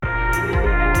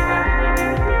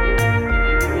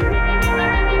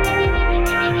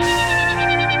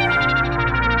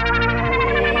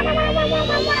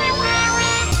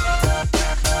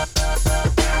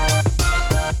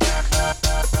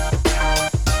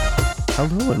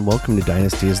Hello and welcome to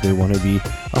Dynasty as They Want to Be,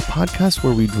 a podcast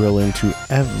where we drill into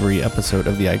every episode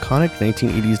of the iconic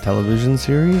 1980s television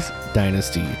series,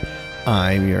 Dynasty.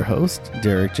 I'm your host,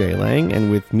 Derek J. Lang,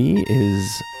 and with me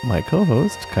is my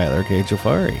co-host, Kyler K.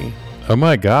 Jafari. Oh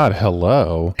my God,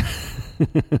 hello.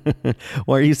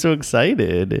 Why are you so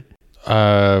excited?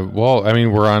 Well, I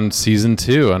mean, we're on season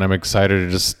 2, and I'm excited to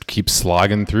just keep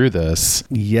slogging through this.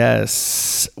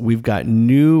 Yes, we've got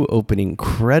new opening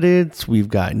credits. We've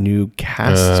got new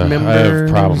cast members. I have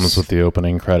problems with the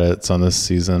opening credits on this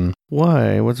season.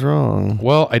 Why? What's wrong?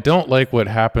 Well, I don't like what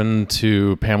happened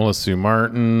to Pamela Sue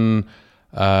Martin.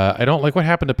 I don't like what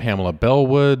happened to Pamela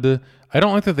Bellwood. I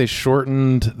don't like that they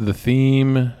shortened the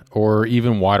theme or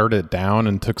even watered it down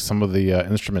and took some of the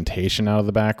instrumentation out of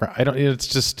the background. It's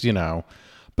just,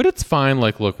 but it's fine.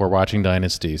 Like, look, we're watching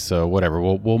Dynasty, so whatever.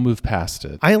 We'll move past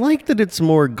it. I like that it's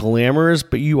more glamorous,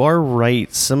 but you are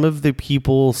right. Some of the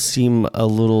people seem a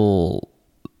little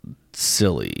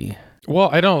silly. Well,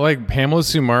 I don't like Pamela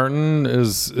Sue Martin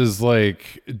is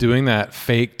like doing that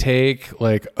fake take,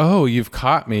 like, oh, you've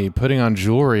caught me putting on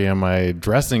jewelry in my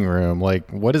dressing room. Like,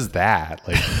 what is that?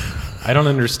 Like, I don't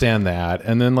understand that.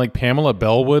 And then like Pamela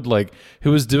Bellwood, like,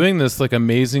 who was doing this like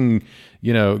amazing,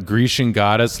 Grecian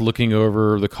goddess looking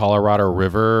over the Colorado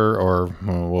River, or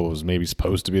what was maybe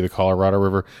supposed to be the Colorado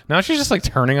River. Now she's just like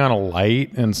turning on a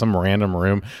light in some random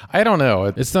room. I don't know.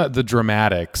 It's not the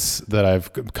dramatics that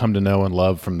I've come to know and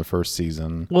love from the first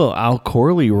season. Well, Al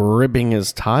Corley ripping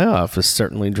his tie off is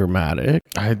certainly dramatic.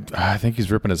 I think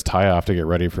he's ripping his tie off to get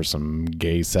ready for some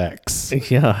gay sex.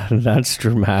 Yeah, that's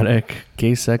dramatic.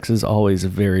 Gay sex is always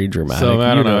very dramatic. So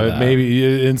I don't know.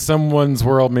 Maybe in someone's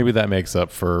world, maybe that makes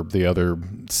up for the other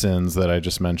sins that I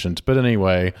just mentioned. But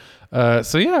anyway,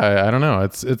 so yeah, I don't know.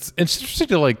 It's interesting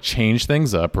to like change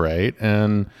things up, right?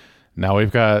 And now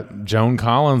we've got Joan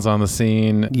Collins on the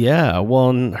scene. Yeah, well,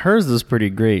 and hers is pretty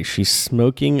great. She's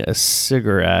smoking a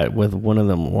cigarette with one of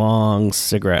them long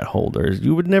cigarette holders.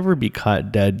 You would never be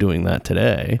caught dead doing that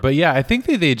today. But yeah, I think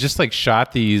they just like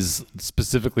shot these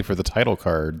specifically for the title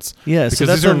cards. Yeah, so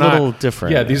that's a little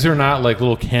different. Yeah, these are not like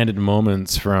little candid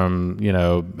moments from,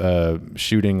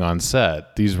 shooting on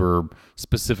set. These were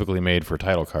specifically made for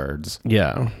title cards.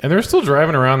 Yeah. And they're still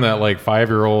driving around that like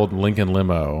 5-year-old Lincoln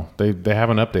limo. They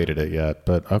haven't updated it yet,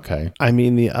 but okay. I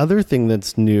mean, the other thing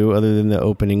that's new other than the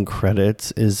opening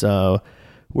credits is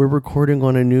we're recording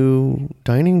on a new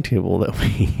dining table that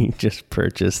we just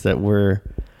purchased that we're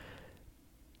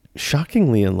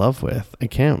shockingly in love with. I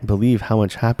can't believe how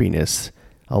much happiness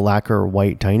a lacquer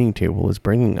white dining table is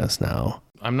bringing us now.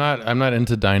 I'm not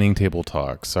into dining table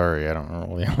talk. Sorry, I don't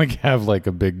really have like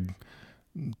a big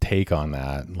take on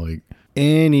that. Like,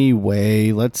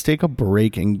 anyway, let's take a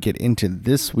break and get into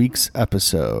this week's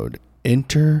episode.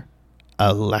 Enter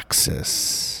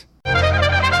Alexis.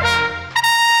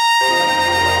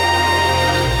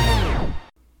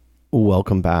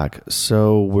 Welcome back.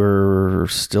 So we're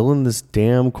still in this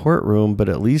damn courtroom, but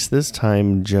at least this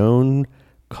time Joan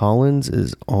Collins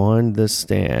is on the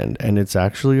stand, and it's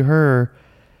actually her.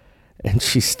 And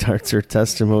she starts her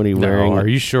testimony wearing... No, are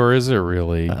you sure? Is it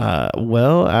really?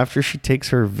 Well, after she takes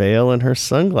her veil and her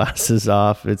sunglasses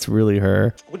off, it's really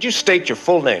her. Would you state your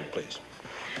full name, please?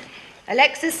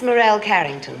 Alexis Morel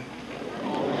Carrington.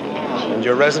 And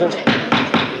your residence?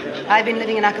 I've been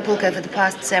living in Acapulco for the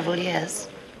past several years.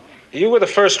 You were the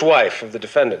first wife of the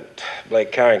defendant,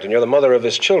 Blake Carrington. You're the mother of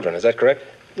his children, is that correct?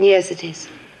 Yes, it is.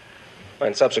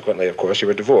 And subsequently, of course, you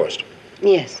were divorced.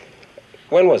 Yes.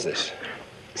 When was this?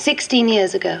 16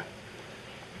 years ago.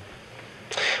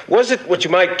 Was it what you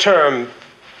might term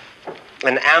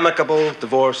an amicable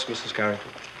divorce, Mrs. Carrington?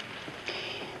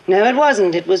 No, it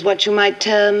wasn't. It was what you might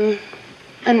term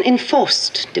an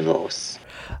enforced divorce.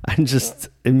 It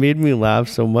made me laugh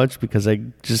so much because I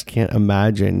just can't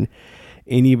imagine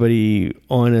anybody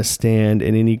on a stand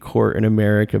in any court in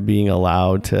America being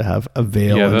allowed to have a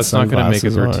veil. Yeah, and that's not going to make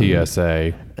it through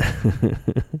TSA.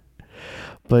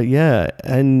 But yeah,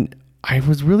 and I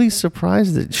was really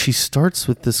surprised that she starts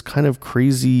with this kind of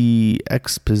crazy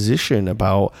exposition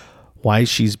about why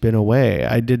she's been away.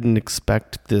 I didn't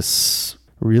expect this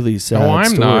really sad story. Oh,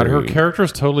 I'm not. Her character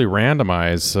is totally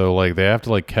randomized, so like they have to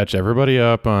like catch everybody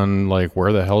up on like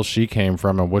where the hell she came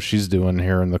from and what she's doing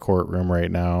here in the courtroom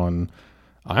right now. And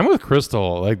I'm with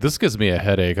Crystal. Like, this gives me a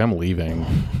headache. I'm leaving.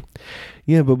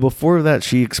 Yeah, but before that,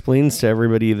 she explains to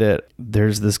everybody that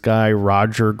there's this guy,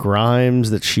 Roger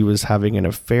Grimes, that she was having an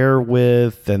affair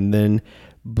with, and then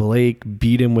Blake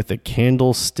beat him with a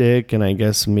candlestick and I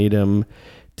guess made him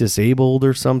disabled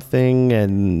or something,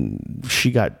 and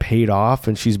she got paid off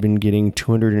and she's been getting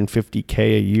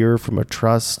 $250K a year from a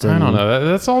trust. And I don't know.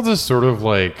 That's all just sort of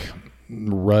like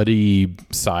ruddy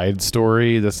side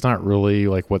story. That's not really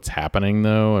like what's happening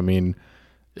though. I mean,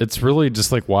 it's really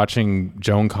just like watching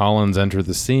Joan Collins enter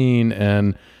the scene,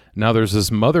 and now there's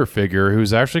this mother figure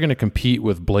who's actually going to compete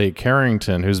with Blake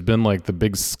Carrington, who's been like the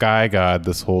big sky god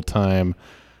this whole time.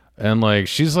 And like,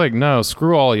 she's like, no,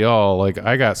 screw all y'all. Like,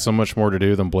 I got so much more to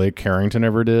do than Blake Carrington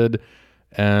ever did.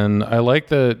 And I like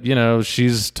that, you know,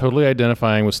 she's totally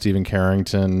identifying with Stephen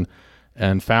Carrington,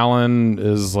 and Fallon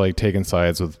is like taking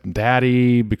sides with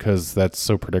Daddy because that's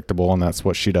so predictable and that's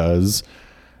what she does.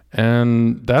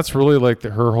 And that's really like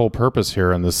her whole purpose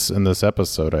here in this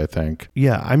episode, I think.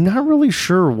 Yeah, I'm not really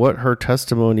sure what her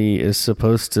testimony is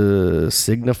supposed to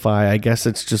signify. I guess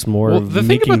it's just more. Well, the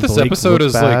thing about this episode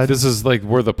is like this is like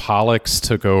where the Pollocks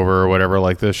took over or whatever.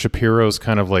 Like the Shapiros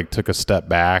kind of like took a step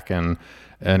back, and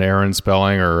Aaron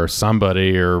Spelling or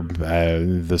somebody or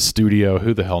the studio,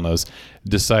 who the hell knows,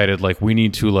 decided like we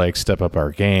need to like step up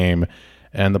our game.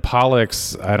 And the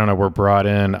Pollocks, I don't know, were brought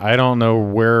in. I don't know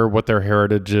what their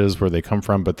heritage is, where they come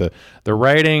from, but the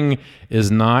writing is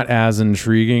not as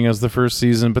intriguing as the first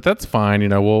season, but that's fine. You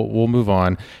know, we'll move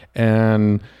on.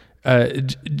 And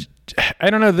I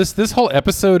don't know, this whole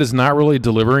episode is not really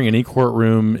delivering any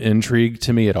courtroom intrigue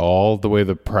to me at all, the way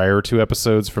the prior 2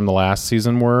 episodes from the last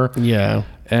season were. Yeah.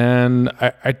 And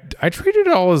I treated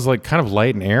it all as like kind of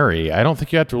light and airy. I don't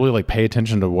think you have to really like pay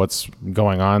attention to what's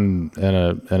going on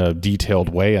in a detailed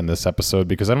way in this episode,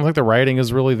 because I don't think the writing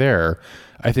is really there.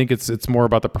 I think it's more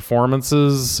about the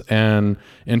performances and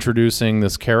introducing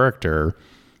this character,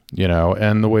 you know,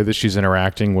 and the way that she's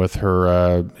interacting with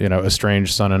her, you know,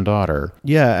 estranged son and daughter.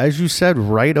 Yeah, as you said,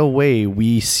 right away,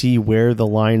 we see where the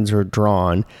lines are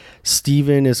drawn.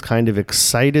 Steven is kind of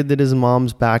excited that his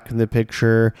mom's back in the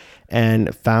picture,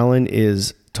 and Fallon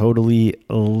is totally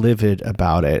livid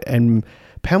about it. And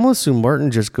Pamela Sue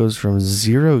Martin just goes from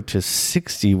 0 to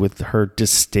 60 with her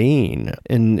disdain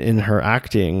in her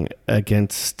acting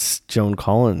against Joan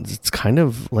Collins. It's kind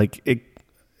of like it.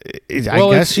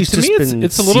 Well, I guess she's just been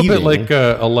it's a little bit seething. like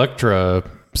Electra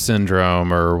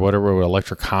syndrome or whatever,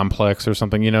 Electra complex or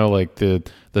something, you know, like the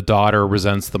daughter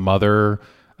resents the mother,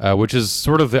 which is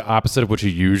sort of the opposite of what you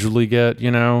usually get,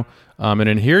 you know. And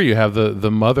in here you have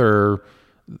the mother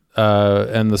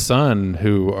and the son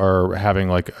who are having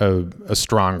like a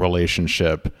strong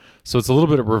relationship. So it's a little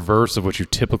bit of reverse of what you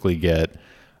typically get.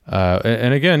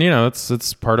 And again, you know,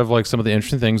 it's part of like some of the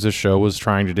interesting things this show was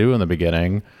trying to do in the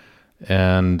beginning.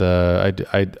 And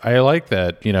I like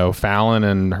that, you know, Fallon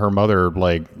and her mother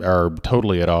like are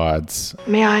totally at odds.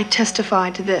 May I testify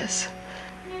to this?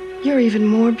 You're even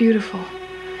more beautiful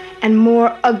and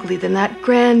more ugly than that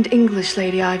grand English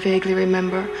lady I vaguely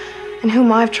remember, and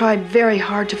whom I've tried very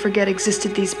hard to forget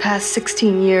existed these past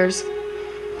 16 years.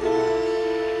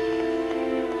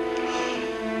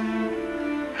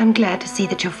 I'm glad to see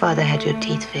that your father had your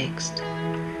teeth fixed,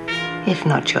 if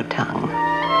not your tongue.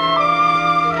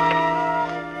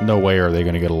 No way are they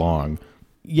going to get along.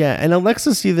 Yeah, and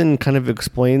Alexis even kind of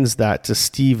explains that to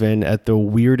Steven at the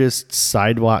weirdest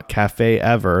sidewalk cafe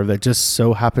ever that just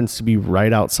so happens to be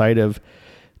right outside of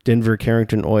Denver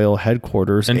Carrington Oil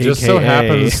headquarters. And AKA, just so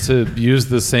happens to use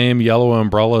the same yellow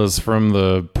umbrellas from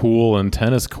the pool and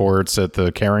tennis courts at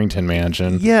the Carrington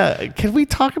mansion. Yeah, can we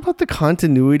talk about the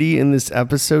continuity in this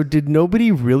episode? Did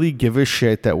nobody really give a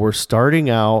shit that we're starting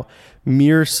out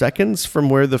mere seconds from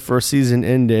where the first season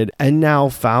ended, and now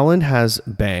Fallon has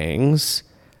bangs,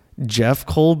 Jeff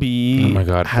Colby oh my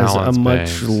God, has Fallon's a much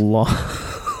bangs. long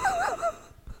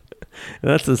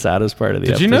that's the saddest part of the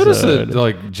Did episode. you notice that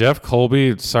like Jeff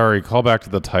Colby, sorry, call back to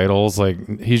the titles,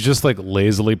 like he's just like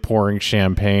lazily pouring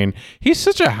champagne. He's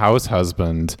such a house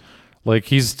husband. Like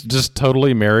he's just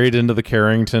totally married into the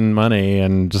Carrington money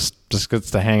and just gets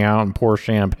to hang out and pour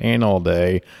champagne all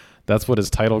day. That's what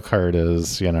his title card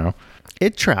is, you know.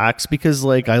 It tracks because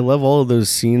like I love all of those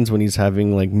scenes when he's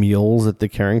having like meals at the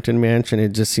Carrington mansion.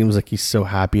 It just seems like he's so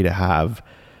happy to have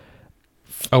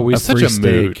he's such free a steak.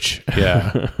 mooch.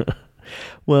 Yeah.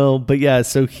 Well, but yeah,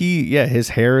 so his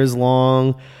hair is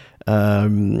long.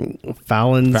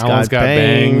 Fallon's got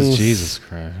bangs. Jesus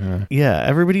Christ. Yeah,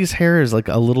 everybody's hair is like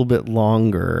a little bit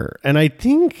longer. And I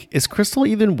think, is Crystal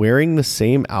even wearing the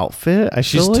same outfit?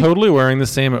 She's totally wearing the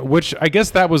same, which I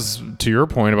guess that was to your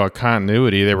point about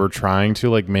continuity. They were trying to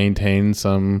like maintain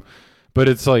some, but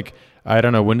it's like, I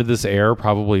don't know, when did this air?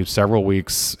 Probably several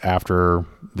weeks after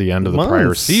the end of the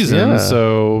prior season. Yeah.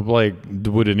 So like,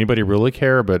 would anybody really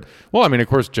care? But well, I mean, of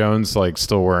course, Joan's like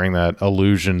still wearing that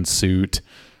illusion suit,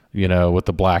 you know, with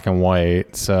the black and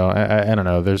white. So I don't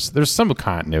know. There's some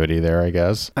continuity there, I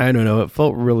guess. I don't know. It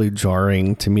felt really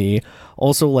jarring to me.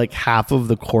 Also, like half of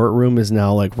the courtroom is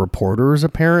now like reporters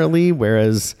apparently,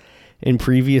 whereas in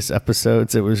previous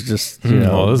episodes, it was just, you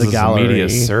know, this the is gallery. a media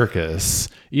circus.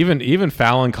 Even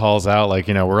Fallon calls out, like,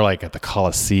 you know, we're like at the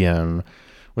Colosseum,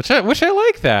 which I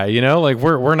like that, you know, like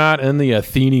we're not in the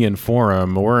Athenian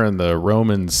Forum, we're in the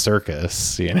Roman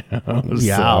circus, you know.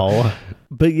 Yeah.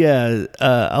 But yeah,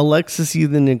 Alexis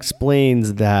then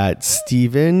explains that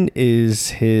Stephen is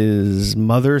his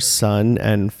mother's son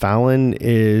and Fallon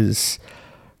is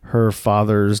her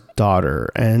father's daughter,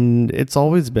 and it's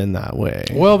always been that way.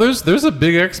 Well, there's a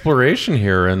big exploration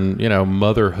here in, you know,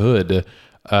 motherhood,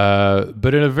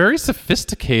 but in a very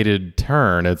sophisticated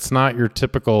turn. It's not your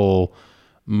typical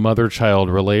mother-child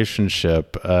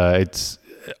relationship. It's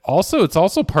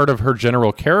also part of her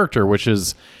general character, which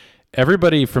is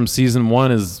everybody from season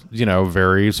 1 is, you know,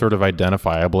 very sort of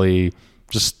identifiably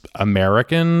just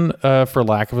American, for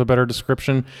lack of a better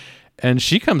description. And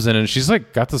she comes in and she's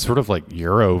like got this sort of like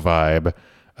Euro vibe,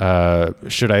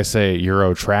 should I say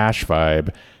Euro trash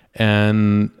vibe.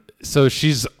 And so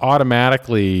she's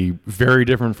automatically very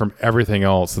different from everything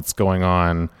else that's going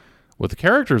on with the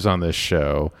characters on this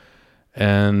show.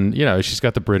 And, you know, she's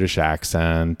got the British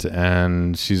accent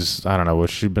and she's, I don't know,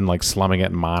 she's been like slumming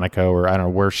it in Monaco, or I don't know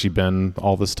where she's been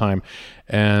all this time.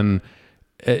 And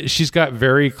she's got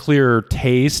very clear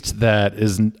taste that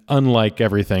is unlike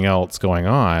everything else going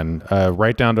on,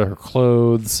 right down to her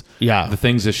clothes, the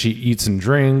things that she eats and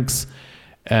drinks.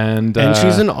 And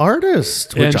she's an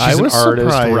artist, which I was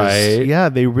surprised. Right? Yeah,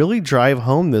 they really drive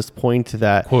home this point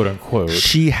that, quote unquote,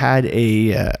 she had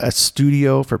a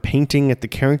studio for painting at the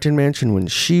Carrington Mansion when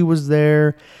she was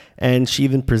there, and she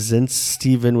even presents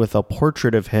Stephen with a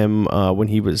portrait of him when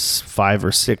he was 5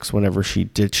 or 6, whenever she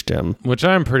ditched him. Which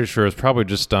I'm pretty sure is probably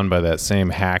just done by that same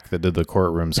hack that did the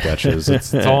courtroom sketches.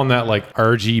 It's all in that like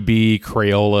RGB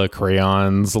Crayola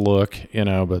crayons look, you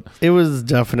know. But it was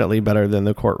definitely better than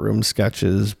the courtroom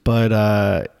sketches. But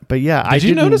yeah, did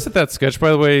you notice that sketch, by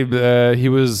the way, he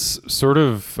was sort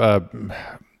of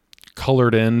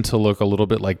colored in to look a little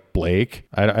bit like Blake.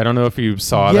 I don't know if you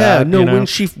saw that. Yeah, no, you know?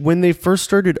 when they first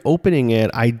started opening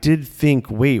it, I did think,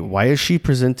 wait, why is she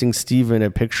presenting Stephen a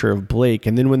picture of Blake?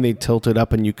 And then when they tilted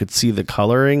up and you could see the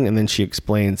coloring, and then she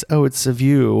explains, oh, it's of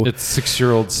you. It's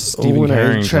 6-year-old Stephen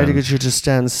Carrington. I tried to get you to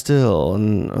stand still.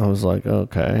 And I was like,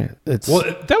 okay. Well,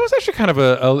 that was actually kind of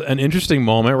an interesting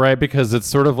moment, right? Because it's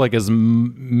sort of like as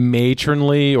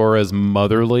matronly or as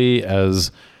motherly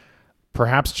as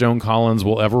perhaps Joan Collins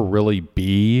will ever really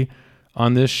be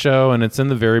on this show, and it's in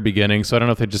the very beginning, so I don't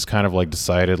know if they just kind of like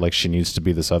decided like she needs to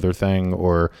be this other thing,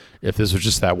 or if this was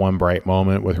just that one bright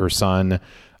moment with her son.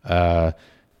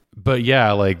 But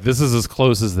yeah, like this is as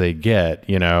close as they get,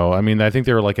 you know. I mean, I think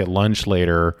they were like at lunch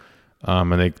later,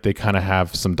 and they kind of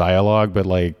have some dialogue, but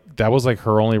like that was like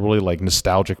her only really like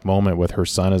nostalgic moment with her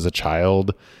son as a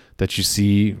child that you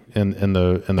see in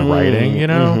the writing, you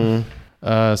know. Mm-hmm.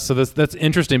 So that's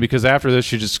interesting, because after this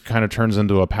she just kind of turns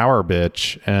into a power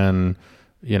bitch, and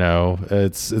you know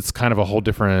it's kind of a whole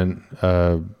different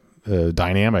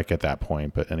dynamic at that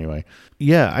point. But anyway,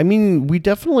 yeah, I mean, we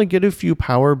definitely get a few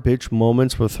power bitch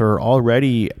moments with her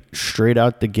already straight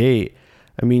out the gate.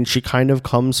 I mean, she kind of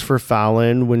comes for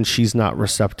Fallon when she's not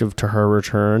receptive to her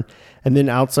return, and then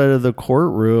outside of the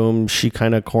courtroom she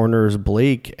kind of corners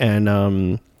Blake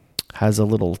and has a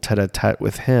little tete-a-tete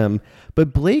with him.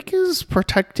 But Blake is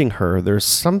protecting her. There's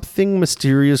something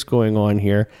mysterious going on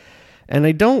here. And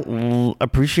I don't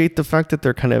appreciate the fact that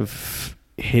they're kind of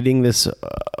hitting this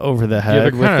over the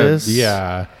head with this.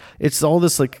 Yeah. It's all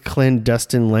this like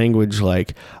clandestine language,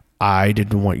 like, I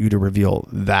didn't want you to reveal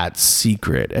that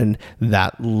secret and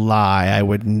that lie I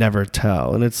would never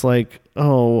tell. And it's like,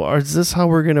 oh, is this how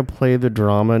we're going to play the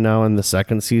drama now in the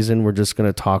second season? We're just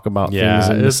going to talk about things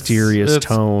in mysterious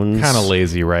tones. Kind of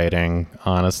lazy writing,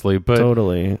 honestly. But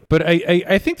totally. But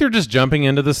I think they're just jumping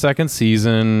into the second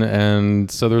season,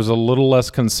 and so there's a little less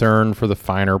concern for the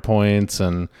finer points,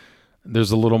 and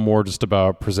there's a little more just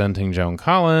about presenting Joan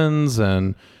Collins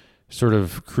and sort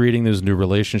of creating those new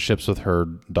relationships with her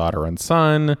daughter and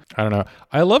son. I don't know.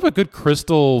 I love a good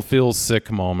Crystal feels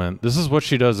sick moment. This is what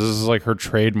she does. This is like her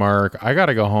trademark. I got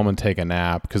to go home and take a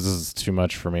nap because this is too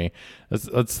much for me.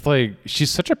 It's like,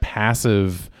 she's such a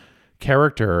passive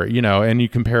character, you know, and you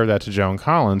compare that to Joan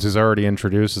Collins, who's already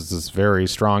introduced as this very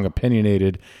strong,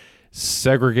 opinionated,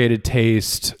 segregated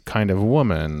taste kind of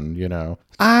woman, you know.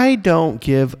 I don't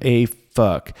give a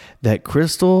fuck that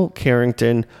Crystal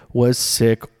Carrington was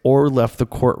sick or left the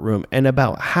courtroom, and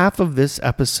about half of this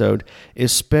episode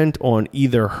is spent on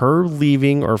either her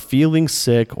leaving or feeling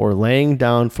sick or laying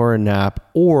down for a nap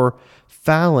or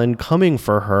Fallon coming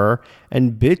for her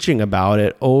and bitching about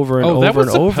it over and over and over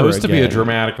again. That was supposed to be a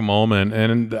dramatic moment,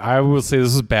 and I will say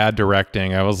this is bad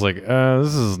directing. I was like,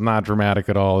 this is not dramatic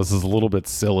at all. This is a little bit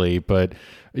silly, but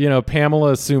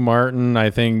Pamela Sue Martin, I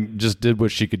think, just did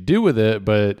what she could do with it,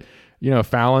 but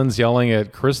Fallon's yelling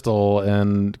at Crystal,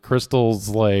 and Crystal's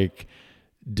like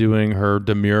doing her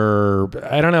demure.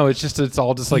 I don't know. It's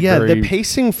all just like the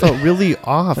pacing felt really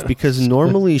off because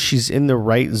normally she's in the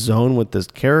right zone with this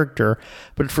character,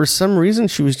 but for some reason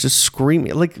she was just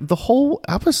screaming like the whole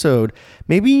episode.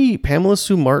 Maybe Pamela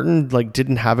Sue Martin like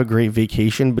didn't have a great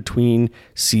vacation between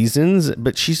seasons,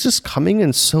 but she's just coming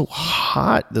in so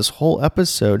hot this whole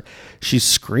episode. She's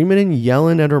screaming and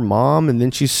yelling at her mom, and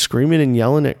then she's screaming and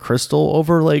yelling at Crystal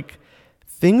over like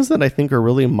things that I think are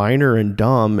really minor and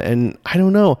dumb. And I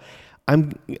don't know,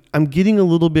 I'm getting a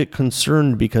little bit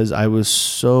concerned because I was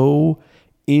so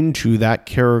into that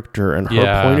character and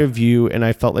her point of view, and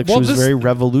I felt like she was very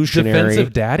revolutionary.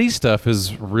 Defensive daddy stuff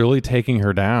is really taking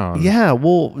her down. Yeah,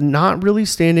 well, not really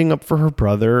standing up for her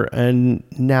brother, and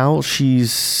now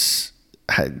she's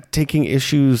taking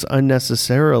issues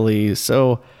unnecessarily.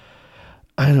 So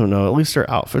I don't know. At least her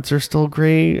outfits are still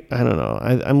great. I don't know.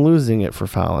 I'm losing it for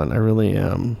Fallon. I really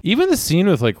am. Even the scene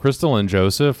with like Crystal and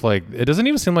Joseph, like it doesn't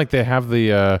even seem like they have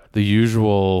the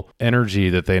usual energy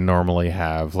that they normally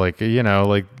have. Like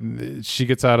like she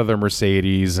gets out of their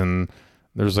Mercedes and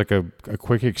there's like a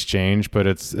quick exchange, but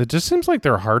it just seems like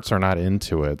their hearts are not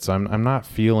into it. So I'm not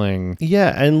feeling.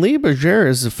 Yeah, and Lee Berger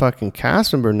is a fucking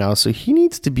cast member now, so he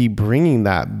needs to be bringing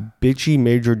that bitchy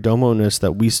major domo-ness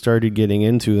that we started getting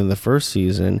into in the first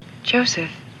season. Joseph,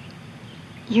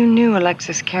 you knew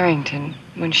Alexis Carrington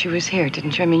when she was here,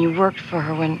 didn't you? I mean, you worked for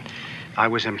her when... I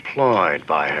was employed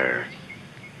by her.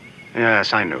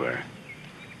 Yes, I knew her.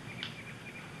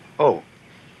 Oh,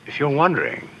 if you're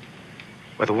wondering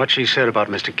whether what she said about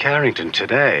Mr. Carrington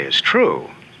today is true,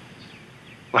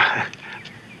 well,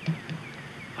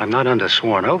 I'm not under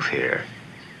sworn oath here.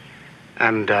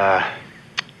 And,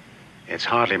 it's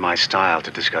hardly my style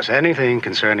to discuss anything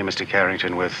concerning Mr.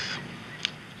 Carrington with...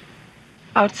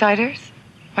 outsiders?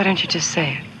 Why don't you just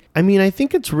say it? I mean, I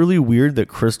think it's really weird that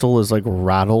Crystal is like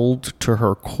rattled to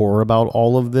her core about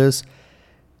all of this.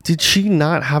 Did she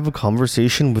not have a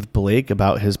conversation with Blake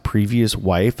about his previous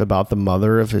wife, about the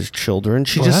mother of his children?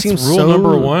 She just seems rule so...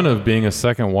 number one of being a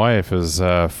second wife is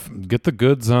get the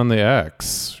goods on the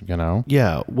ex,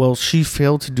 Yeah, well, she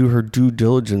failed to do her due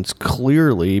diligence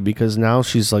clearly because now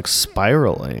she's like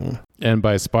spiraling. And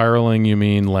by spiraling, you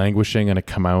mean languishing in a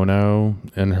kimono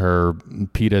in her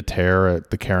pied-à-terre at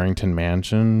the Carrington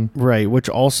Mansion? Right, which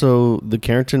also, the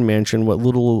Carrington Mansion, what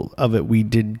little of it we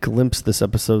did glimpse this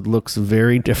episode, looks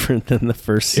very different than the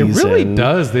first season. It really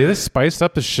does. They just spiced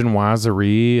up the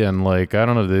chinoiserie and, like, I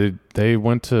don't know, they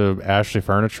went to Ashley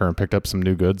Furniture and picked up some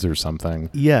new goods or something.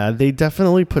 Yeah, they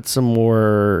definitely put some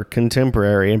more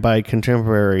contemporary, and by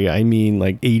contemporary, I mean,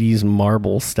 like, 80s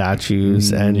marble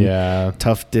statues and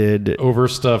tufted...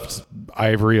 overstuffed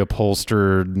ivory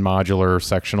upholstered modular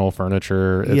sectional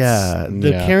furniture.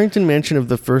 The Carrington Mansion of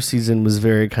the first season was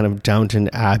very kind of Downton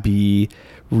Abbey,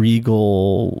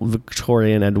 regal,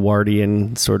 Victorian,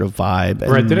 Edwardian sort of vibe.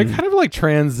 Right. Then it kind of like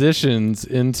transitions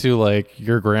into like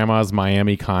your grandma's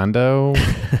Miami condo.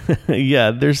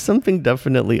 Yeah, there's something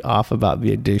definitely off about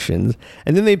the additions.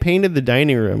 And then they painted the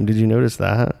dining room. Did you notice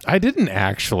that? I didn't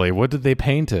actually. What did they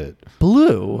paint it?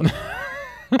 Blue.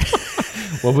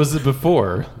 What was it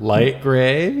before? Light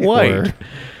gray? White.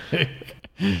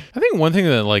 I think one thing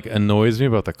that like annoys me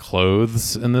about the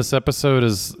clothes in this episode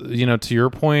is, to your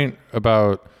point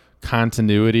about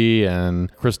continuity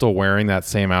and Crystal wearing that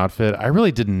same outfit, I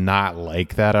really did not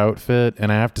like that outfit,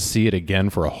 and I have to see it again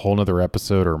for a whole nother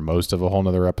episode or most of a whole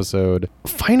nother episode.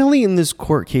 Finally, in this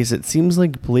court case, it seems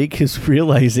like Blake is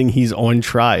realizing he's on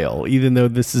trial, even though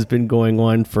this has been going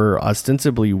on for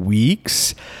ostensibly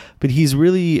weeks. But he's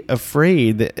really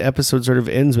afraid. The episode sort of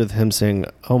ends with him saying,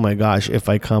 oh my gosh, if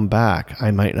I come back,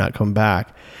 I might not come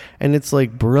back. And it's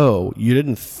like, bro, you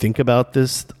didn't think about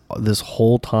this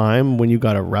whole time when you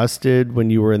got arrested, when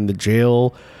you were in the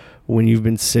jail, when you've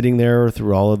been sitting there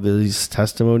through all of these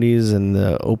testimonies and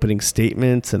the opening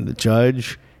statements and the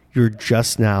judge. You're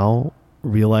just now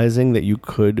realizing that you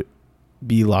could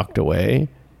be locked away.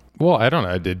 Well, I don't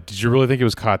know. Did you really think it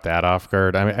was caught that off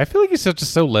guard? I mean, I feel like he's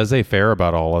just so laissez-faire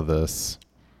about all of this.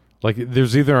 Like,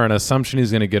 there's either an assumption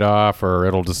he's going to get off or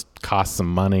it'll just cost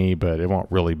some money, but it won't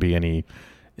really be any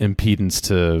impedance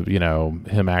to,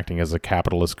 him acting as a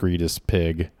capitalist greedist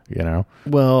pig,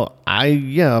 Well,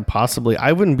 possibly.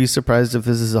 I wouldn't be surprised if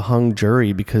this is a hung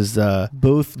jury because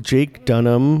both Jake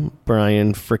Dunham,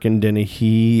 Brian frickin'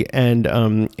 Dennehy, and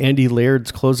Andy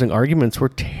Laird's closing arguments were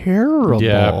terrible.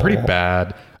 Yeah, pretty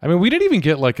bad. I mean, we didn't even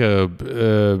get like a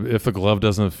if the glove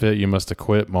doesn't fit, you must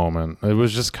acquit moment. It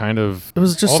was just kind of... It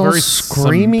was just all very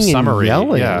screaming and summary.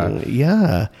 yelling.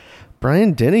 Yeah.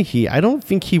 Brian Dennehy, I don't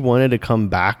think he wanted to come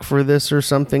back for this or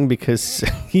something because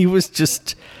he was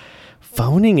just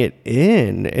phoning it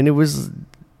in. And it was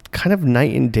kind of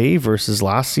night and day versus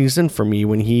last season for me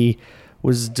when he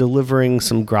was delivering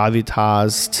some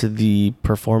gravitas to the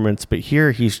performance. But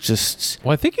here he's just...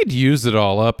 Well, I think he'd used it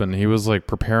all up and he was like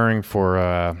preparing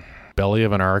for Belly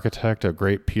of an Architect, a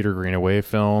great Peter Greenaway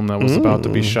film that was about to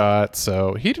be shot.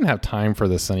 So he didn't have time for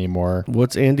this anymore.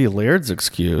 What's Andy Laird's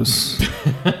excuse?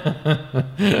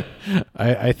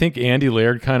 I think Andy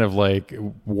Laird kind of like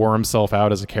wore himself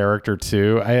out as a character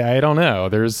too. I don't know.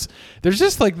 There's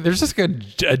just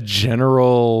a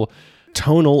general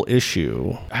tonal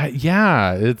issue.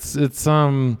 It's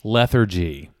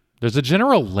lethargy. There's a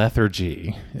general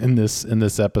lethargy in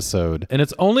this episode, and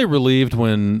it's only relieved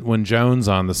when Joan's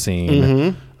on the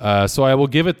scene. So I will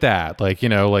give it that. Like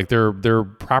they're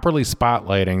properly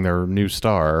spotlighting their new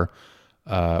star,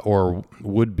 or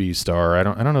would be star. I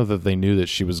don't know that they knew that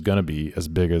she was gonna be as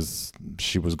big as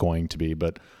she was going to be,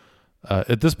 but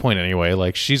at this point anyway,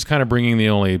 like she's kind of bringing the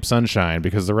only sunshine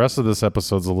because the rest of this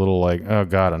episode's a little like, oh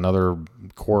god, another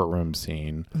courtroom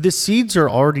scene. The seeds are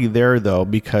already there though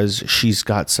because she's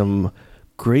got some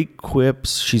great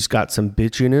quips, she's got some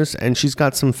bitchiness, and she's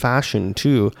got some fashion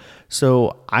too.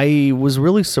 So I was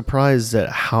really surprised at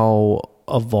how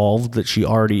evolved that she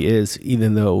already is,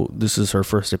 even though this is her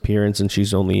first appearance and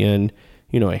she's only in,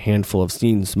 a handful of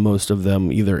scenes, most of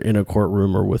them either in a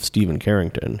courtroom or with Stephen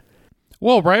Carrington.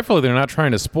 Well, rightfully, they're not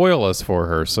trying to spoil us for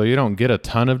her, so you don't get a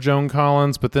ton of Joan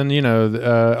Collins. But then,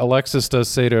 Alexis does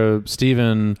say to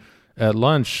Stephen at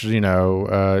lunch,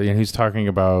 he's talking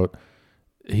about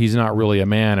he's not really a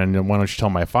man, and why don't you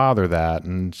tell my father that?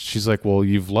 And she's like, well,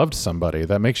 you've loved somebody.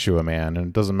 That makes you a man, and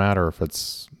it doesn't matter if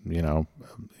it's,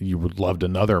 you would loved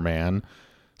another man.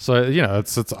 So,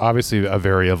 it's obviously a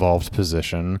very evolved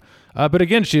position. But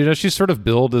again, she's sort of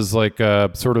billed as like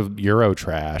a sort of Euro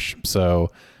trash,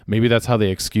 so... Maybe that's how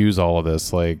they excuse all of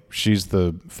this. Like, she's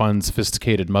the fun,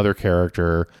 sophisticated mother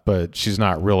character, but she's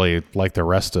not really like the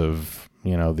rest of,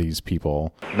 these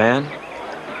people. Man,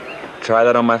 try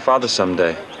that on my father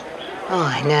someday. Oh,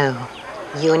 I know.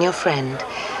 You and your friend.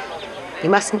 You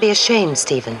mustn't be ashamed,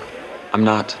 Stephen. I'm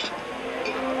not.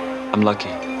 I'm lucky.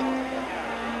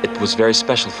 It was very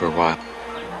special for a while.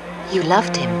 You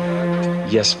loved him?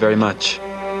 Yes, very much.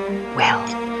 Well,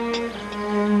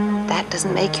 that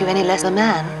doesn't make you any less a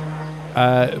man.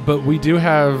 But we do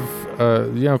have,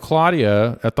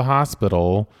 Claudia at the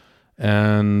hospital.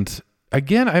 And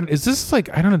again, is this like,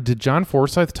 I don't know, did John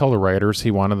Forsythe tell the writers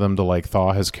he wanted them to like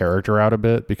thaw his character out a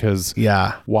bit? Because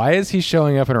why is he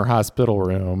showing up in her hospital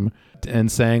room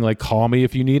and saying like, call me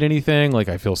if you need anything? Like,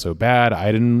 I feel so bad.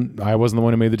 I wasn't the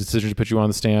one who made the decision to put you on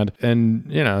the stand.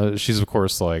 And, she's of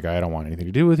course like, I don't want anything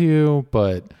to do with you,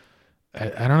 but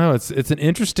I don't know. It's an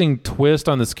interesting twist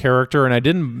on this character, and I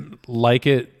didn't like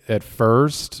it at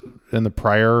first in the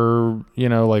prior,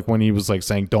 like when he was like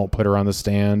saying, don't put her on the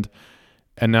stand.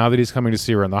 And now that he's coming to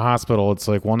see her in the hospital, it's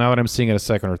like, well, now that I'm seeing it a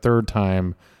second or third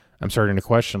time, I'm starting to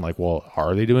question like, well,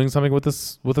 are they doing something with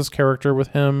this character, with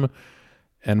him?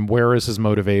 And where is his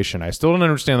motivation? I still don't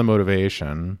understand the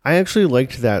motivation. I actually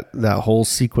liked that whole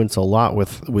sequence a lot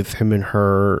with him and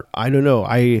her. I don't know.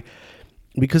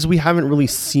 Because we haven't really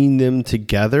seen them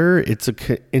together, it's a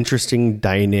interesting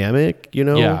dynamic,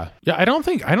 Yeah. I don't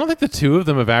think the two of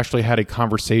them have actually had a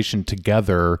conversation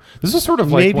together. This is sort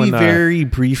of like maybe very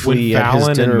briefly when at his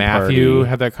Fallon dinner and Matthew party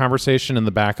had that conversation in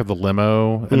the back of the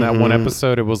limo in that one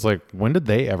episode. It was like, when did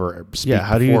they ever speak? Yeah,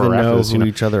 how do you even know who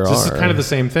each other are? This is kind of the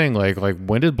same thing. Like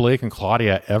when did Blake and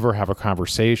Claudia ever have a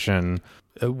conversation?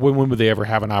 When would they ever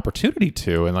have an opportunity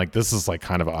to? And like, this is like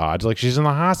kind of odd. Like, she's in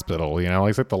the hospital, like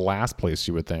it's like the last place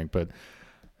you would think. But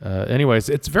anyways,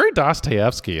 it's very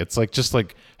Dostoevsky. It's like just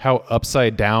like how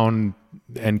upside down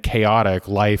and chaotic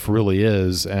life really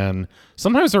is. And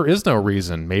sometimes there is no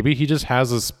reason. Maybe he just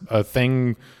has a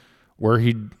thing where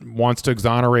he wants to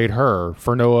exonerate her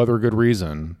for no other good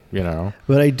reason,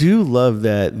 But I do love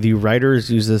that the writers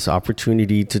use this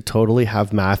opportunity to totally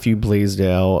have Matthew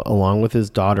Blaisdell along with his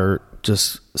daughter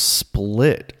just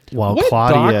split while What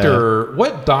Claudia...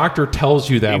 What doctor tells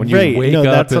you that when you Right, wake no, up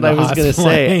that's in what the I was going to hospital?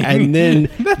 say. And then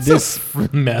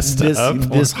That's messed up.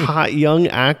 this hot young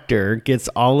actor gets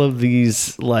all of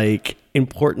these like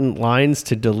important lines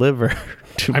to deliver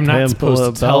to I'm Pamela not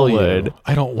supposed to tell Bellwood. you.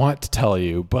 I don't want to tell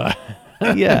you, but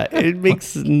Yeah, it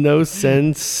makes no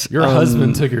sense. your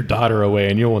husband took your daughter away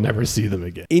and you will never see them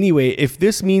again. Anyway, if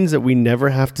this means that we never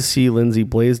have to see Lindsay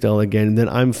Blaisdell again, then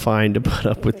I'm fine to put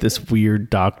up with this weird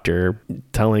doctor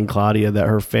telling Claudia that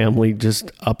her family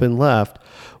just up and left,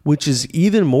 which is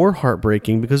even more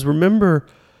heartbreaking because remember,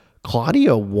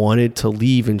 Claudia wanted to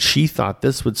leave and she thought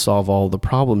this would solve all the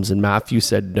problems and Matthew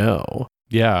said no.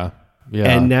 Yeah.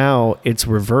 And now it's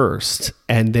reversed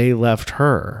and they left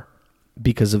her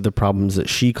because of the problems that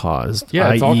she caused.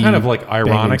 Yeah, it's all i.e. kind of like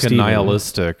ironic and Steven.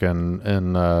 nihilistic,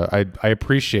 and I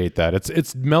appreciate that.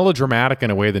 It's melodramatic in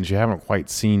a way that you haven't quite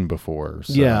seen before.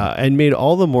 So. Yeah, and made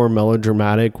all the more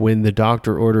melodramatic when the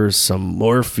doctor orders some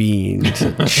morphine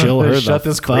to chill her Shut the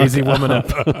this fuck crazy up. woman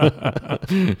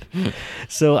up.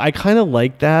 So I kind of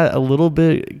like that a little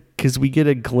bit because we get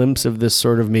a glimpse of this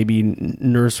sort of maybe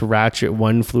Nurse Ratched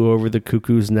One Flew Over the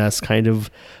Cuckoo's Nest kind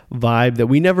of vibe that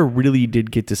we never really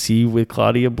did get to see with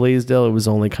Claudia Blaisdell. It was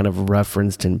only kind of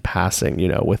referenced in passing, you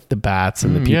know, with the bats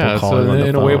and the people calling on the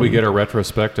in phone. a way we get a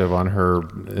retrospective on her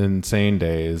insane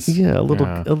days. Yeah, a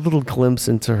little glimpse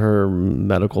into her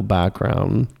medical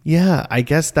background. Yeah, I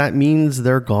guess that means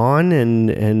they're gone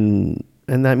and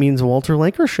that means Walter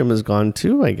Lancashire is gone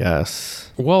too, I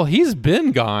guess. Well, he's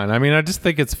been gone. I mean, I just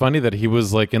think it's funny that he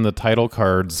was like in the title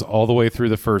cards all the way through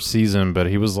the first season, but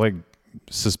he was like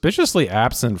suspiciously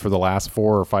absent for the last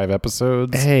 4 or 5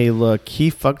 episodes. Hey, look, he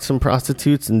fucked some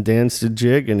prostitutes and danced a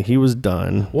jig and he was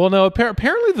done. Well, no,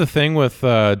 apparently the thing with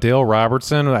Dale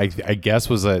Robertson, I guess,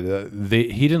 was that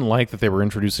he didn't like that they were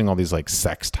introducing all these like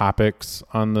sex topics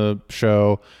on the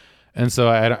show. And so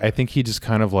I think he just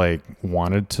kind of like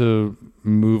wanted to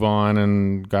move on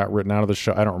and got written out of the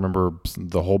show. I don't remember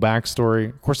the whole backstory.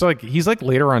 Of course, like he's like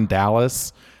later on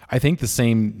Dallas, I think the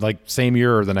same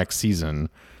year or the next season.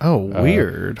 Oh,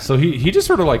 weird. So he just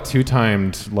sort of like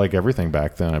 2-timed like everything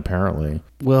back then, apparently.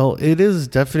 Well, it is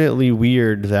definitely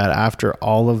weird that after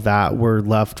all of that, we're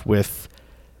left with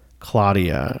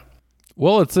Claudia.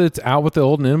 Well, it's out with the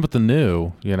old and in with the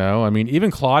new, you know? I mean,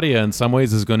 even Claudia in some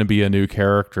ways is going to be a new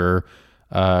character.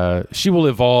 She will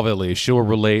evolve at least. She'll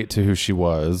relate to who she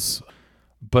was.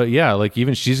 But yeah, like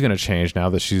even she's going to change now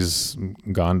that she's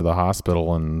gone to the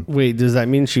hospital. And Wait, does that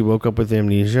mean she woke up with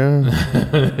amnesia?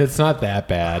 it's not that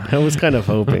bad. I was kind of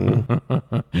hoping.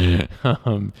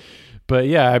 But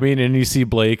yeah, I mean, and you see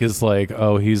Blake is like,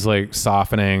 oh, he's like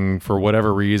softening for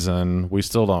whatever reason. We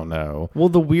still don't know. Well,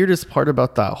 the weirdest part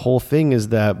about that whole thing is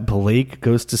that Blake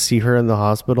goes to see her in the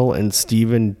hospital and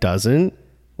Steven doesn't.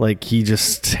 Like he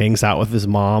just hangs out with his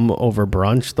mom over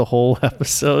brunch the whole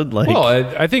episode. Like, well,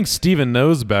 I think Steven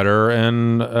knows better,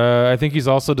 and I think he's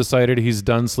also decided he's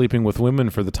done sleeping with women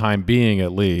for the time being,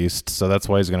 at least. So that's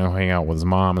why he's going to hang out with his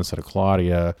mom instead of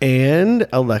Claudia. and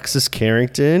Alexis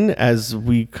Carrington, as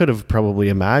we could have probably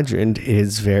imagined,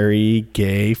 is very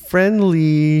gay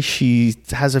friendly. She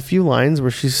has a few lines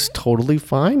where she's totally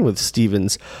fine with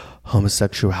Steven's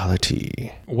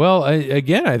homosexuality. Well, I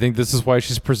think this is why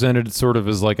she's presented sort of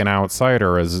as like an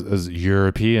outsider, as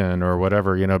European or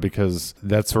whatever, you know, because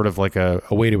that's sort of like a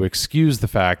way to excuse the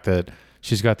fact that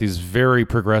she's got these very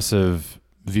progressive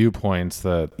viewpoints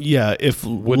that if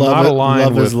would love, not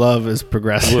align with love is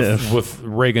progressive. with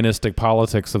Reaganistic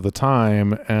politics of the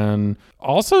time. And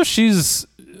also she's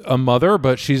a mother,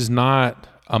 but she's not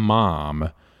a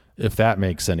mom, if that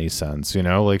makes any sense, you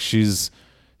know, like she's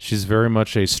very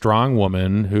much a strong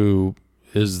woman who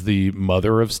is the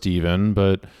mother of Steven,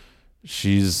 but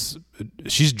she's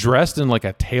dressed in like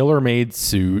a tailor-made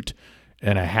suit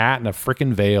and a hat and a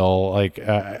freaking veil. Like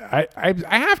I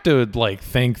have to like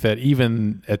think that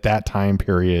even at that time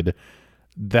period,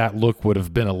 that look would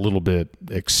have been a little bit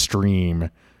extreme.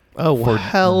 Oh, for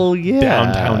hell yeah.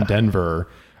 Downtown Denver,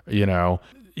 you know,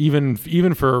 even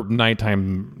for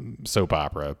nighttime soap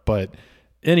opera, but.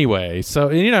 Anyway, so,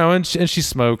 you know, and she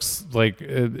smokes like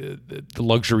the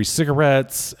luxury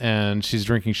cigarettes and she's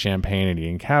drinking champagne and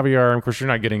eating caviar. Of course, you're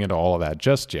not getting into all of that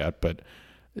just yet, but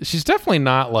she's definitely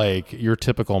not like your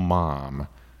typical mom.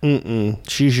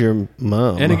 She's your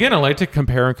mom. And again, I like to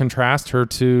compare and contrast her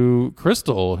to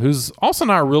Crystal, who's also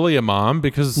not really a mom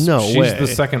because she's the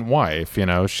second wife. You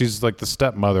know, she's like the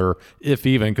stepmother, if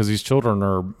even, because these children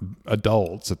are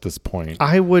adults at this point.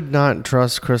 I would not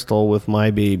trust Crystal with my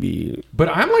baby. But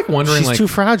I'm like wondering, she's too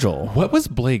fragile. What was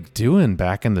Blake doing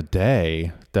back in the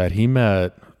day that he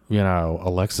met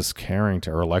Alexis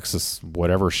Carrington or Alexis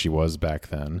whatever she was back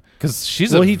then, because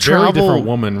she's Well, a he very different traveled-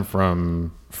 woman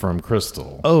from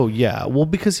Crystal. Oh yeah, well,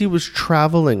 because he was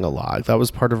traveling a lot. That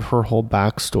was part of her whole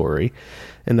backstory,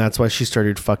 and that's why she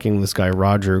started fucking this guy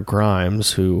Roger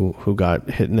Grimes, who got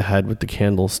hit in the head with the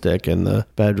candlestick in the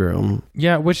bedroom.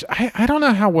 Yeah, which I don't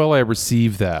know how well I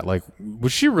received that. Like,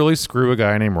 would she really screw a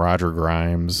guy named Roger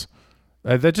Grimes?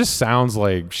 That just sounds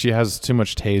like she has too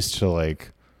much taste to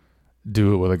like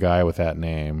do it with a guy with that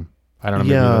name. I don't know.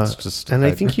 Maybe Yeah, that's just. and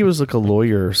I think he was like a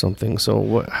lawyer or something. So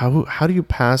what? How do you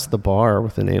pass the bar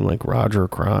with a name like Roger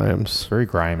Grimes? Very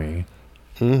grimy.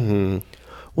 Mm-hmm.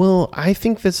 Well, I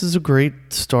think this is a great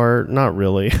start. Not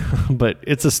really, but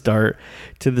it's a start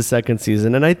to the second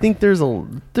season, and I think there's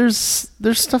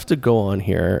stuff to go on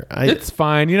here. It's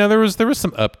fine. There was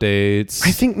some updates.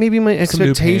 I think maybe my Some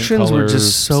new paint expectations were colors,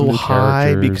 just some so new high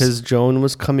characters. because Joan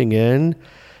was coming in,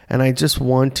 and I just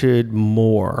wanted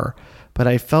more. But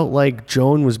I felt like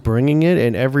Joan was bringing it,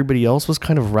 and everybody else was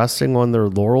kind of resting on their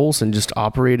laurels and just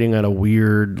operating at a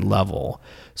weird level.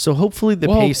 So hopefully the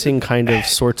pacing kind of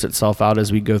sorts itself out as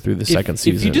we go through the second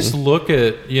season. If you just look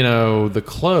at the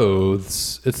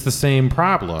clothes, it's the same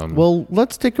problem. Well,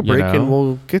 let's take a break know? and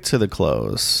we'll get to the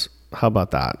clothes. How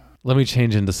about that? Let me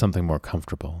change into something more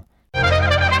comfortable.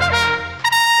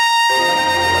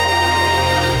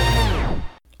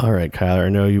 All right, Kyler, I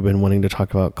know you've been wanting to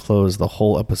talk about clothes the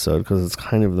whole episode because it's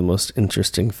kind of the most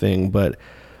interesting thing, but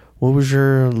what was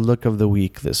your look of the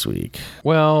week this week?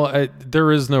 Well,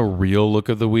 there is no real look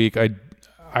of the week. I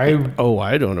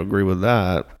don't agree with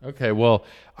that. Okay, well,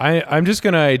 I'm just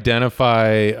going to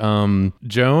identify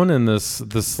Joan in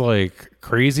this like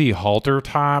crazy halter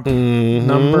top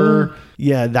number.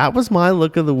 Yeah, that was my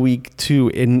look of the week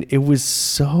too, and it was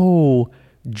so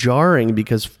jarring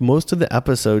because most of the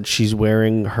episode she's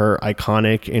wearing her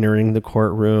iconic entering the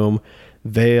courtroom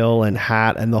veil and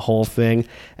hat and the whole thing,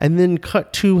 and then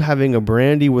cut to having a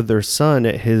brandy with their son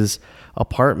at his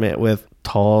apartment with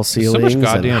tall ceilings and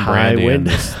goddamn high brandy in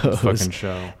windows. this fucking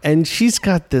show. And she's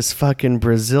got this fucking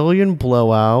Brazilian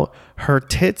blowout, her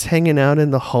tits hanging out in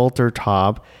the halter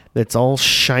top that's all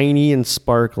shiny and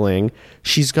sparkling.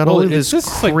 She's got all of this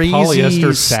crazy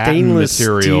polyester satin stainless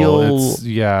material.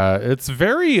 steel. It's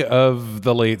very of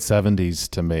the late 70s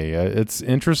to me. It's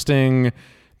interesting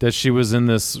that she was in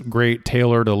this great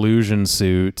tailored illusion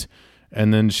suit,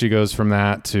 and then she goes from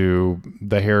that to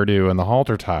the hairdo and the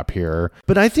halter top here.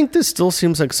 But I think this still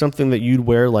seems like something that you'd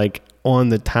wear like on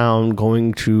the town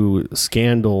going to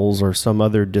Scandals or some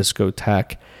other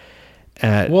discotheque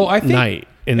at night.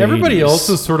 Everybody 80s. else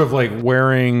is sort of like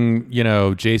wearing,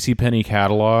 JCPenney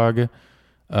catalog,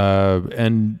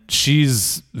 and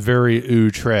she's very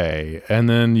outre. And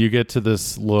then you get to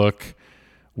this look,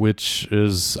 which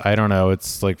is, I don't know,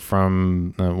 it's like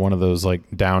from one of those like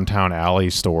downtown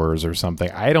alley stores or something.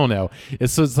 I don't know.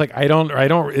 It's like,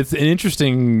 it's an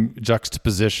interesting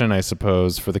juxtaposition, I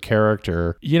suppose, for the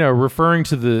character, referring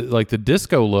to the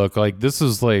disco look. Like, this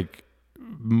is like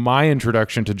my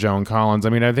introduction to Joan Collins. I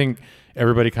mean, I think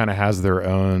everybody kind of has their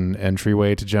own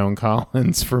entryway to Joan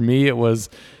Collins. For me, it was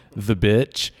The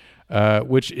Bitch,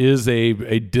 which is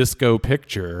a disco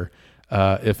picture,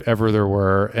 if ever there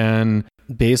were. And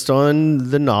based on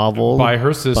the novel by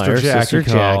her sister, Jackie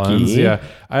Collins. Yeah,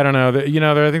 I don't know.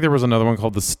 I think there was another one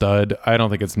called The Stud. I don't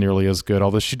think it's nearly as good.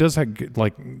 Although she does have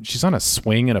she's on a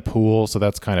swing in a pool, so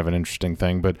that's kind of an interesting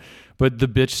thing. But The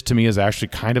Bitch to me is actually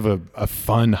kind of a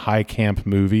fun high camp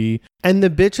movie. And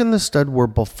The Bitch and The Stud were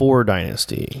before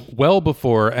Dynasty. Well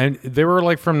before, and they were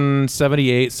like from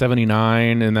 78,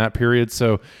 79 in that period.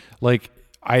 So like,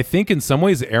 I think in some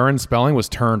ways Aaron Spelling was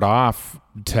turned off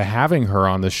to having her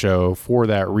on the show for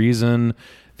that reason.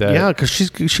 Because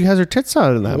she has her tits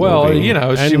out in that movie.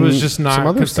 Well, she was just some not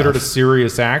other considered stuff. a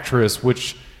serious actress,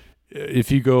 which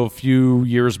if you go a few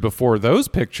years before those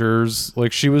pictures,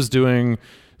 like she was doing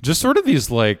just sort of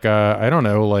these like, I don't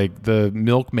know, like the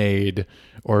Milkmaid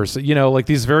or, like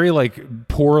these very like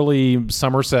poorly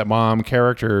Somerset Maugham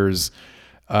characters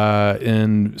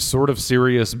in sort of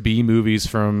serious B movies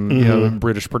from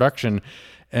British production.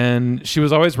 And she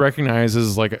was always recognized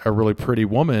as like a really pretty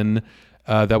woman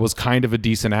that was kind of a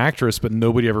decent actress, but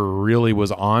nobody ever really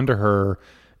was onto her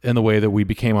in the way that we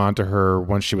became onto her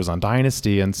when she was on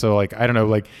Dynasty. And so like, I don't know,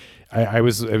 like I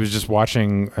was just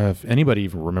watching, if anybody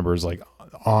even remembers, like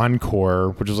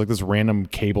Encore, which is like this random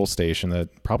cable station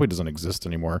that probably doesn't exist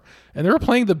anymore, and they were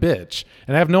playing The Bitch,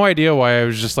 and I have no idea why I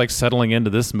was just like settling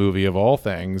into this movie of all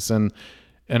things, and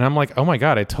I'm like, oh my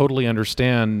god, I totally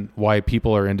understand why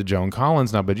people are into Joan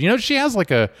Collins now. But she has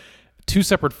like two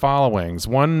separate followings.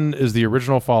 One is the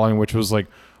original following, which was like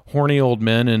horny old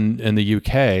men in the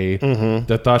UK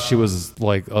that thought she was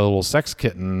like a little sex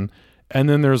kitten. And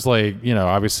then there's like, you know,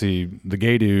 obviously the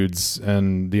gay dudes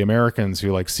and the Americans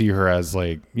who like see her as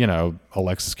like, you know,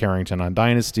 Alexis Carrington on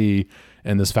Dynasty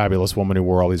and this fabulous woman who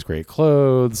wore all these great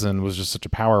clothes and was just such a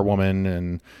power woman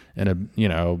and a, you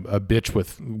know, a bitch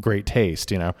with great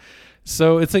taste, you know.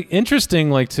 So it's like interesting,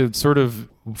 like to sort of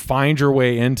find your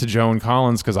way into Joan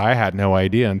Collins, because I had no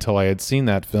idea until I had seen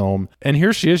that film. And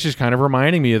here she is, she's kind of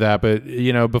reminding me of that. But,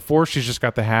 you know, before she's just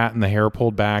got the hat and the hair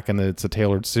pulled back and it's a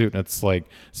tailored suit. And it's like,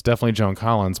 it's definitely Joan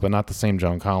Collins, but not the same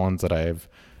Joan Collins that I've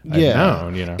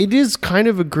known, you know. It is kind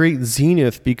of a great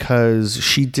zenith because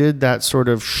she did that sort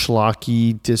of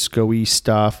schlocky, disco-y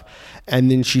stuff.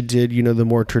 And then she did, you know, the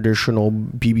more traditional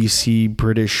BBC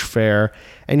British fare.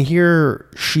 And here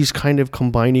she's kind of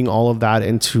combining all of that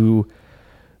into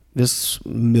this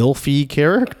milfy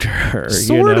character.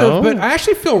 Sort of, but I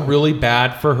actually feel really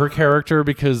bad for her character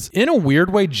because in a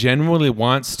weird way, genuinely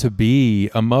wants to be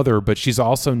a mother, but she's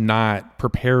also not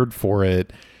prepared for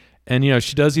it. And, you know,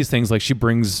 she does these things like she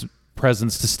brings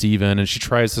presents to Stephen and she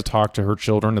tries to talk to her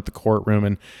children at the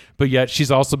courtroom, but yet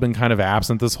she's also been kind of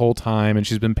absent this whole time and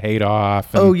she's been paid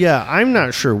off. And, oh yeah, I'm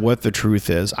not sure what the truth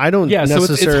is. I don't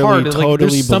necessarily so it's hard. Totally like,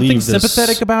 there's something believe this.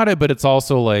 sympathetic about it, but it's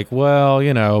also like, well,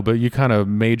 you know, but you kind of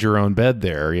made your own bed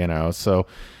there, you know. So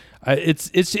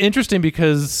it's interesting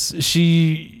because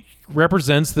she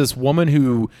represents this woman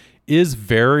who is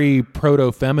very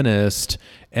proto-feminist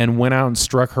and went out and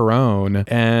struck her own.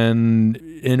 And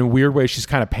in a weird way, she's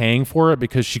kind of paying for it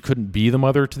because she couldn't be the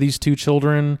mother to these two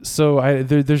children. So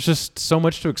there's just so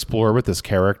much to explore with this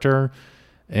character.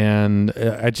 And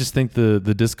I just think the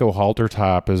disco halter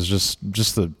top is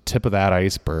just the tip of that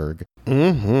iceberg.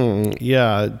 Mm-hmm.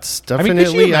 Yeah, it's definitely. I mean,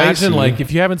 could you imagine, icy. like,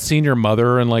 if you haven't seen your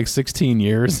mother in like 16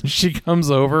 years, and she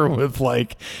comes over with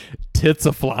like tits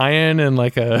a flying and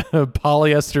like a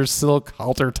polyester silk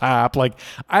halter top? Like,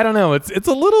 I don't know. It's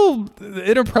a little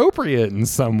inappropriate in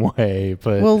some way,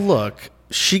 but well, look.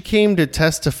 She came to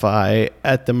testify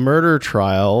at the murder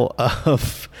trial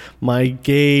of my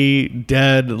gay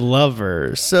dead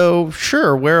lover. So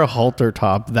sure, wear a halter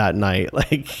top that night.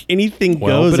 Like anything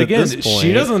goes. But again, at this point.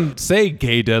 She doesn't say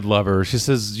gay dead lover. She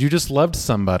says you just loved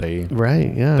somebody.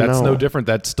 Right. Yeah. That's no different.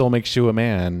 That still makes you a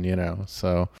man, you know.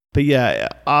 So. But yeah,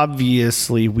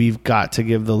 obviously we've got to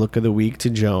give the look of the week to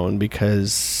Joan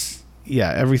because.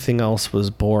 Yeah, everything else was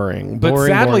boring. But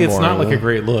sadly, it's boring. not like a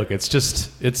great look. It's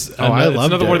just, I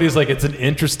loved another it. one of these, like, it's an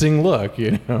interesting look,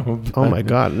 you know? Oh my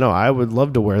God. No, I would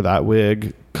love to wear that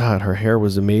wig. God, her hair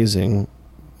was amazing.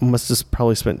 Must have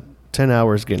probably spent 10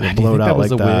 hours getting it blown out like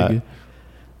that. Wig?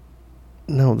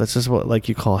 No, that's just what, like,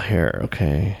 you call hair.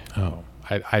 Okay. Oh,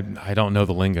 I don't know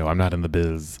the lingo. I'm not in the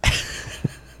biz.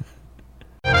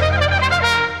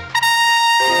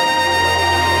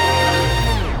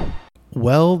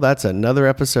 Well, that's another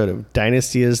episode of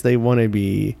Dynasty as They Want to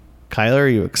Be. Kyler, are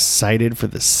you excited for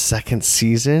the second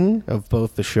season of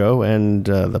both the show and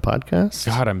the podcast?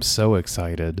 God, I'm so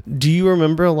excited. Do you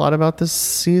remember a lot about this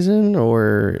season,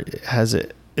 or is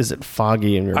it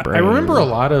foggy in your brain? I remember a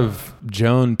lot of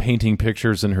Joan painting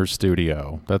pictures in her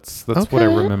studio. That's okay. What I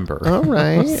remember. All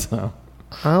right. So.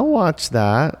 I'll watch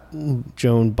that.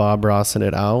 Joan Bob Rossing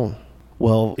it out.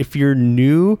 Well, if you're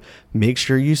new, make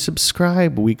sure you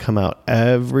subscribe. We come out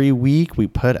every week. We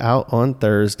put out on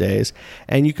Thursdays.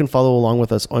 And you can follow along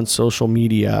with us on social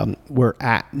media. We're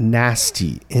at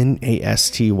Nasty,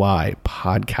 Nasty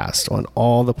podcast on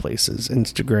all the places.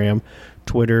 Instagram,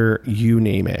 Twitter, you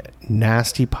name it.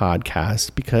 Nasty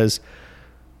Podcast, because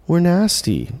we're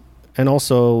nasty. And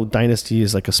also, Dynasty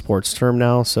is like a sports term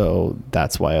now, so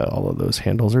that's why all of those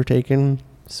handles are taken.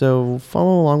 So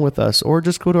follow along with us or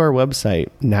just go to our website,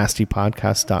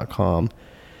 nastypodcast.com.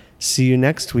 See you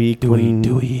next week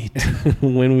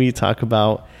when we talk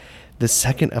about the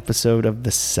second episode of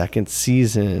the second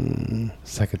season.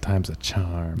 Second time's a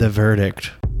charm. The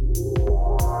verdict.